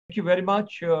you very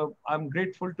much. I'm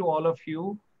grateful to all of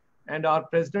you and our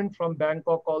president from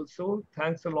Bangkok also.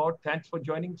 Thanks a lot. Thanks for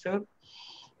joining, sir.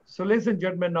 So, ladies and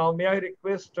gentlemen, now may I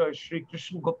request Shri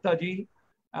Krishnan Gupta ji?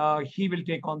 He will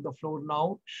take on the floor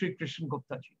now. Shri Krishnan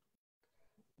Gupta ji.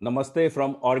 Namaste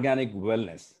from Organic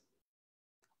Wellness.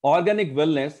 Organic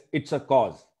Wellness, it's a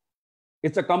cause.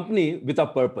 It's a company with a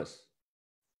purpose.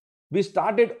 We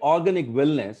started Organic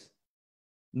Wellness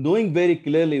knowing very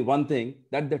clearly one thing,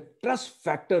 that the trust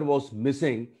factor was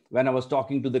missing when I was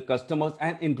talking to the customers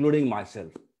and including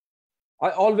myself.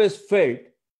 I always felt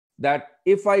that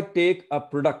if I take a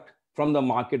product from the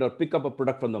market or pick up a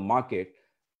product from the market,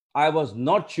 I was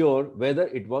not sure whether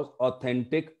it was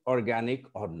authentic, organic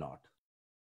or not.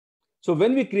 So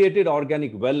when we created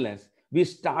Organic Wellness, we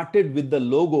started with the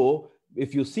logo.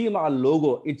 If you see our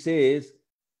logo, it says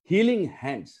healing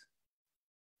hands.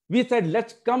 We said,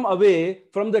 let's come away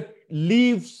from the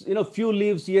leaves, few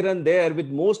leaves here and there, which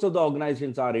most of the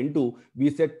organizations are into. We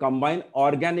said, combine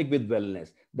organic with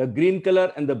wellness, the green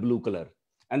color and the blue color.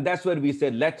 And that's where we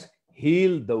said, let's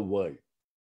heal the world.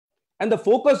 And the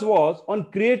focus was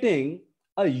on creating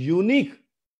a unique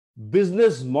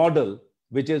business model,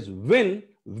 which is win,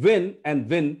 win, and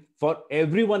win for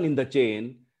everyone in the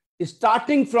chain,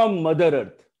 starting from Mother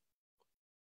Earth,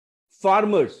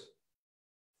 farmers,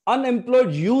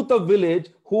 unemployed youth of village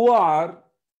who are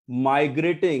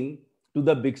migrating to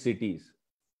the big cities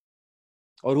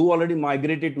or who already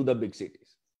migrated to the big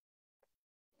cities,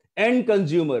 end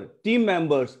consumer, team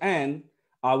members, and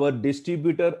our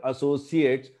distributor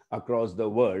associates across the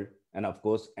world, and of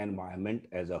course, environment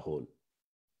as a whole.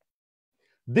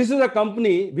 This is a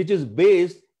company which is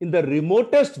based in the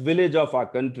remotest village of our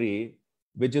country,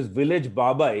 which is village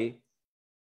Babai.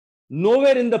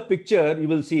 Nowhere in the picture you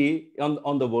will see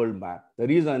on the world map. The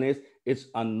reason is it's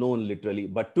unknown literally.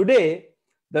 But today,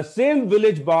 the same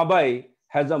village Babai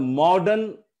has a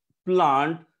modern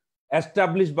plant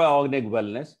established by Organic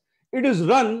Wellness. It is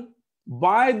run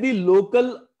by the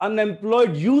local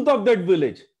unemployed youth of that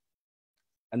village.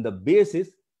 And the base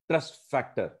is trust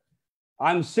factor.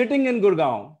 I'm sitting in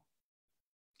Gurgaon.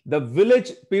 The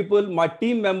village people, my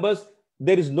team members,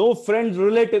 there is no friends,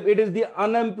 relative. It is the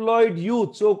unemployed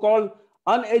youth, so-called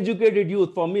uneducated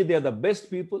youth. For me, they are the best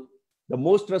people, the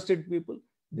most trusted people.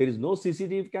 There is no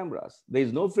CCTV cameras. There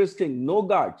is no frisking, no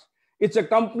guards. It's a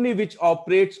company which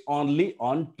operates only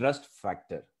on trust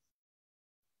factor.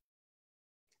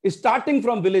 Starting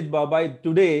from Village Babai,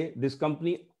 today, this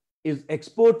company is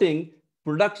exporting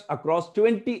products across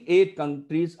 28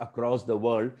 countries across the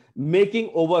world, making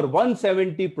over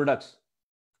 170 products,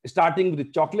 starting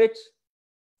with chocolates,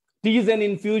 teas and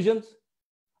infusions,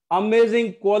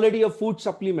 amazing quality of food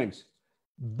supplements,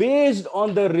 based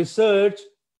on the research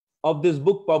of this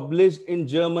book published in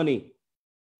Germany,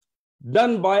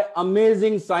 done by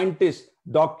amazing scientist,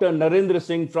 Dr. Narendra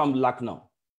Singh from Lucknow.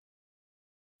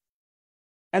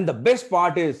 And the best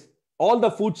part is, all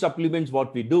the food supplements,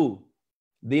 what we do,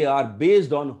 they are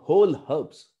based on whole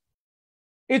herbs.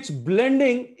 It's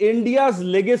blending India's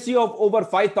legacy of over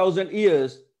 5,000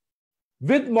 years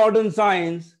with modern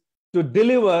science to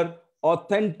deliver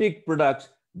authentic products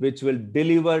which will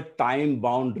deliver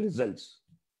time-bound results.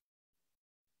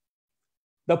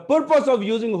 The purpose of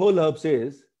using whole herbs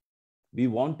is we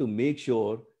want to make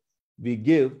sure we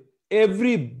give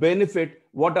every benefit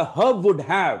what a herb would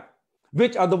have,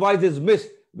 which otherwise is missed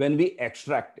when we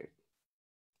extract it.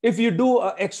 If you do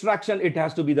an extraction, it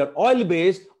has to be either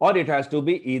oil-based or it has to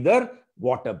be either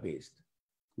water-based.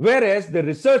 Whereas the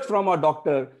research from our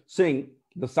Dr. Singh,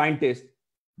 the scientist,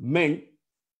 meant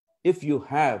if you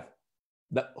have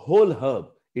the whole herb,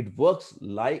 it works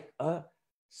like a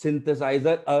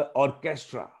synthesizer, an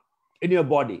orchestra in your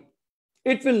body.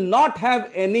 It will not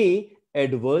have any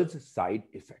adverse side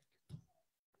effect.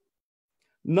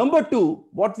 Number two,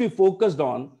 what we focused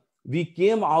on, we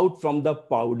came out from the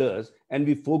powders and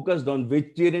we focused on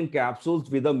vegetarian capsules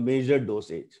with a measured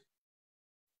dosage.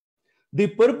 The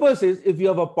purpose is, if you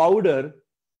have a powder,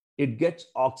 it gets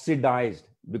oxidized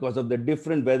because of the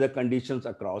different weather conditions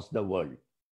across the world.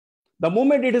 The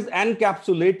moment it is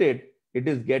encapsulated, it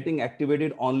is getting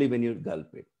activated only when you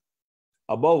gulp it.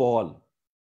 Above all,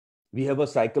 we have a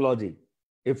psychology.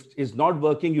 If it's not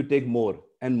working, you take more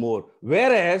and more.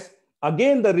 Whereas,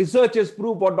 again, the research has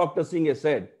proved what Dr. Singh has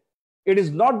said. It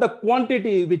is not the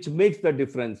quantity which makes the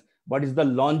difference, but it's the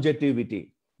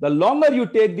longevity. The longer you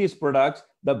take these products,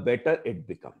 the better it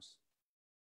becomes.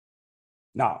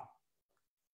 Now,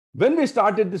 when we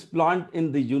started this plant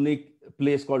in the unique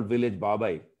place called Village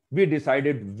Babai, we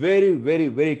decided very, very,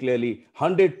 very clearly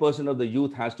 100% of the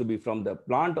youth has to be from the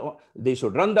plant. They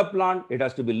should run the plant. It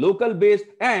has to be local based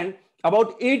and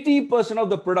About 80% of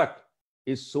the product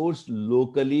is sourced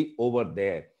locally over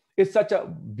there. It's such a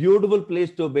beautiful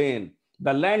place to be in.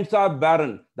 The lands are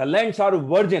barren. The lands are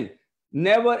virgin.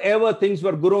 Never ever things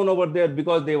were grown over there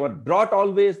because they were drought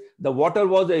always. The water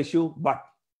was the issue, but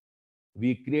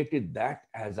we created that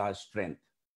as our strength.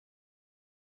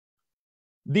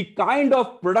 The kind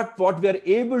of product what we are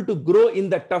able to grow in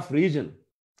the tough region.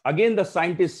 Again, the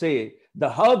scientists say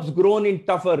the herbs grown in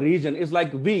tougher region is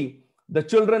like the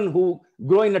children who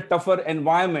grow in a tougher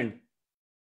environment,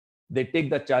 they take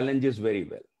the challenges very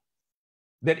well.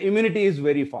 Their immunity is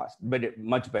very fast, but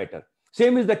much better.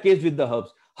 Same is the case with the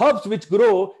herbs. Herbs which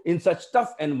grow in such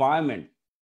tough environment,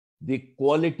 the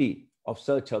quality of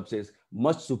such herbs is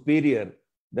much superior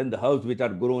than the herbs which are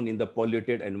grown in the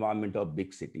polluted environment of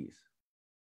big cities.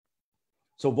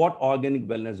 So what organic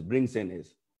wellness brings in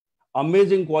is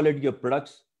amazing quality of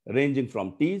products ranging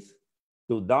from teas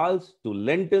to dals to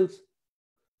lentils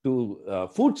to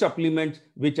food supplements,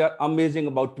 which are amazing,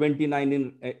 about 29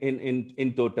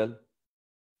 in total.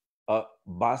 A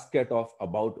basket of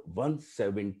about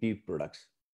 170 products,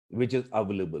 which is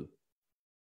available.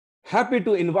 Happy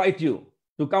to invite you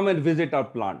to come and visit our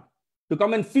plant, to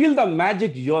come and feel the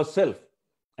magic yourself,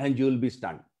 and you will be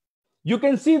stunned. You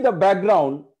can see the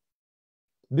background,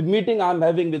 the meeting I'm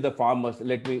having with the farmers.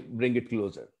 Let me bring it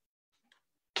closer.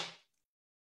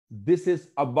 This is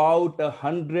about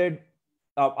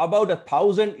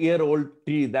 1,000-year-old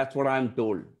tree. That's what I'm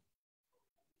told.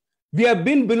 We have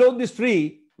been below this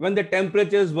tree when the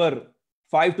temperatures were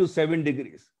 5 to 7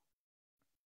 degrees.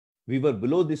 We were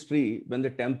below this tree when the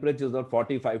temperatures are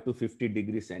 45 to 50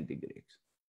 degrees centigrade.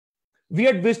 We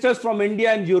had visitors from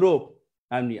India and Europe,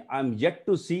 and I'm yet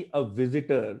to see a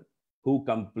visitor who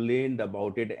complained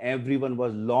about it. Everyone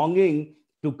was longing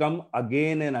to come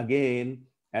again and again.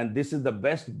 And this is the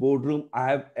best boardroom I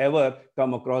have ever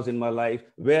come across in my life,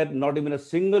 where not even a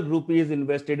single rupee is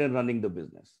invested in running the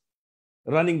business,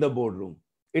 running the boardroom.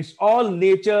 It's all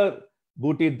nature,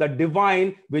 Booty, the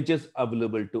divine, which is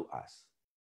available to us.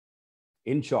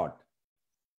 In short,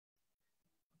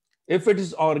 if it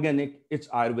is organic, it's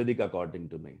Ayurvedic according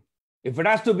to me. If it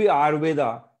has to be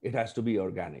Ayurveda, it has to be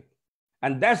organic.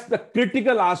 And that's the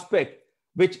critical aspect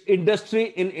which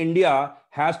industry in India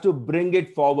has to bring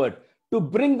it forward, to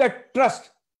bring that trust.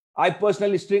 I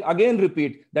personally again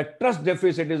repeat, that trust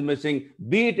deficit is missing,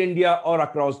 be it India or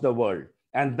across the world.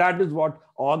 And that is what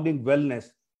organic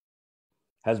wellness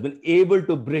has been able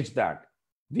to bridge that.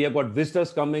 We have got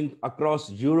visitors coming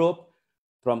across Europe,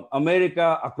 from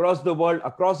America, across the world,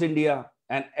 across India,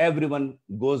 and everyone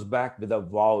goes back with a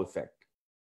wow effect.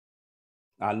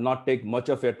 I'll not take much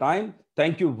of your time.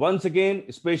 Thank you once again,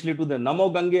 especially to the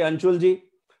Namo Gange Anshulji.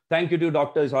 Thank you to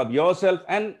Dr. Ishab yourself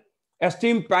and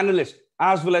esteemed panelists,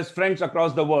 as well as friends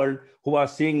across the world who are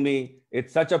seeing me.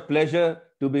 It's such a pleasure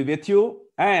to be with you.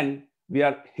 And we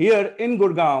are here in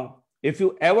Gurgaon. If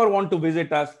you ever want to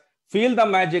visit us, feel the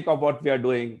magic of what we are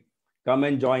doing, come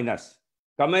and join us.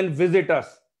 Come and visit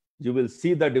us. You will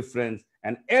see the difference.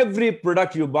 And every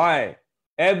product you buy,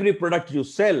 every product you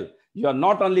sell, you are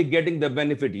not only getting the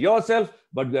benefit yourself,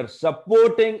 but we are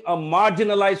supporting a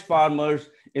marginalized farmers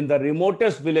in the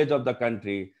remotest village of the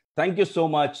country. Thank you so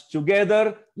much.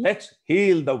 Together, let's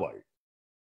heal the world.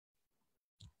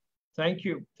 Thank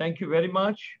you. Thank you very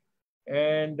much.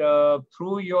 And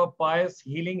through your pious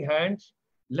healing hands,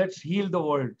 let's heal the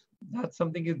world. That's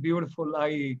something is beautiful.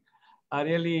 I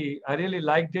really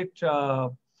liked it.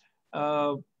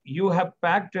 You have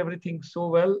packed everything so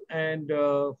well, and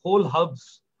whole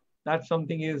hubs. That's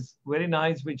something is very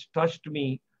nice, which touched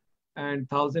me. And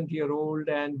 1,000-year-old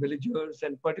and villagers,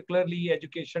 and particularly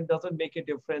education doesn't make a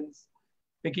difference.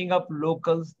 Picking up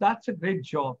locals, that's a great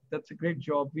job. That's a great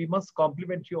job. We must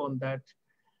compliment you on that.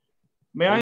 May I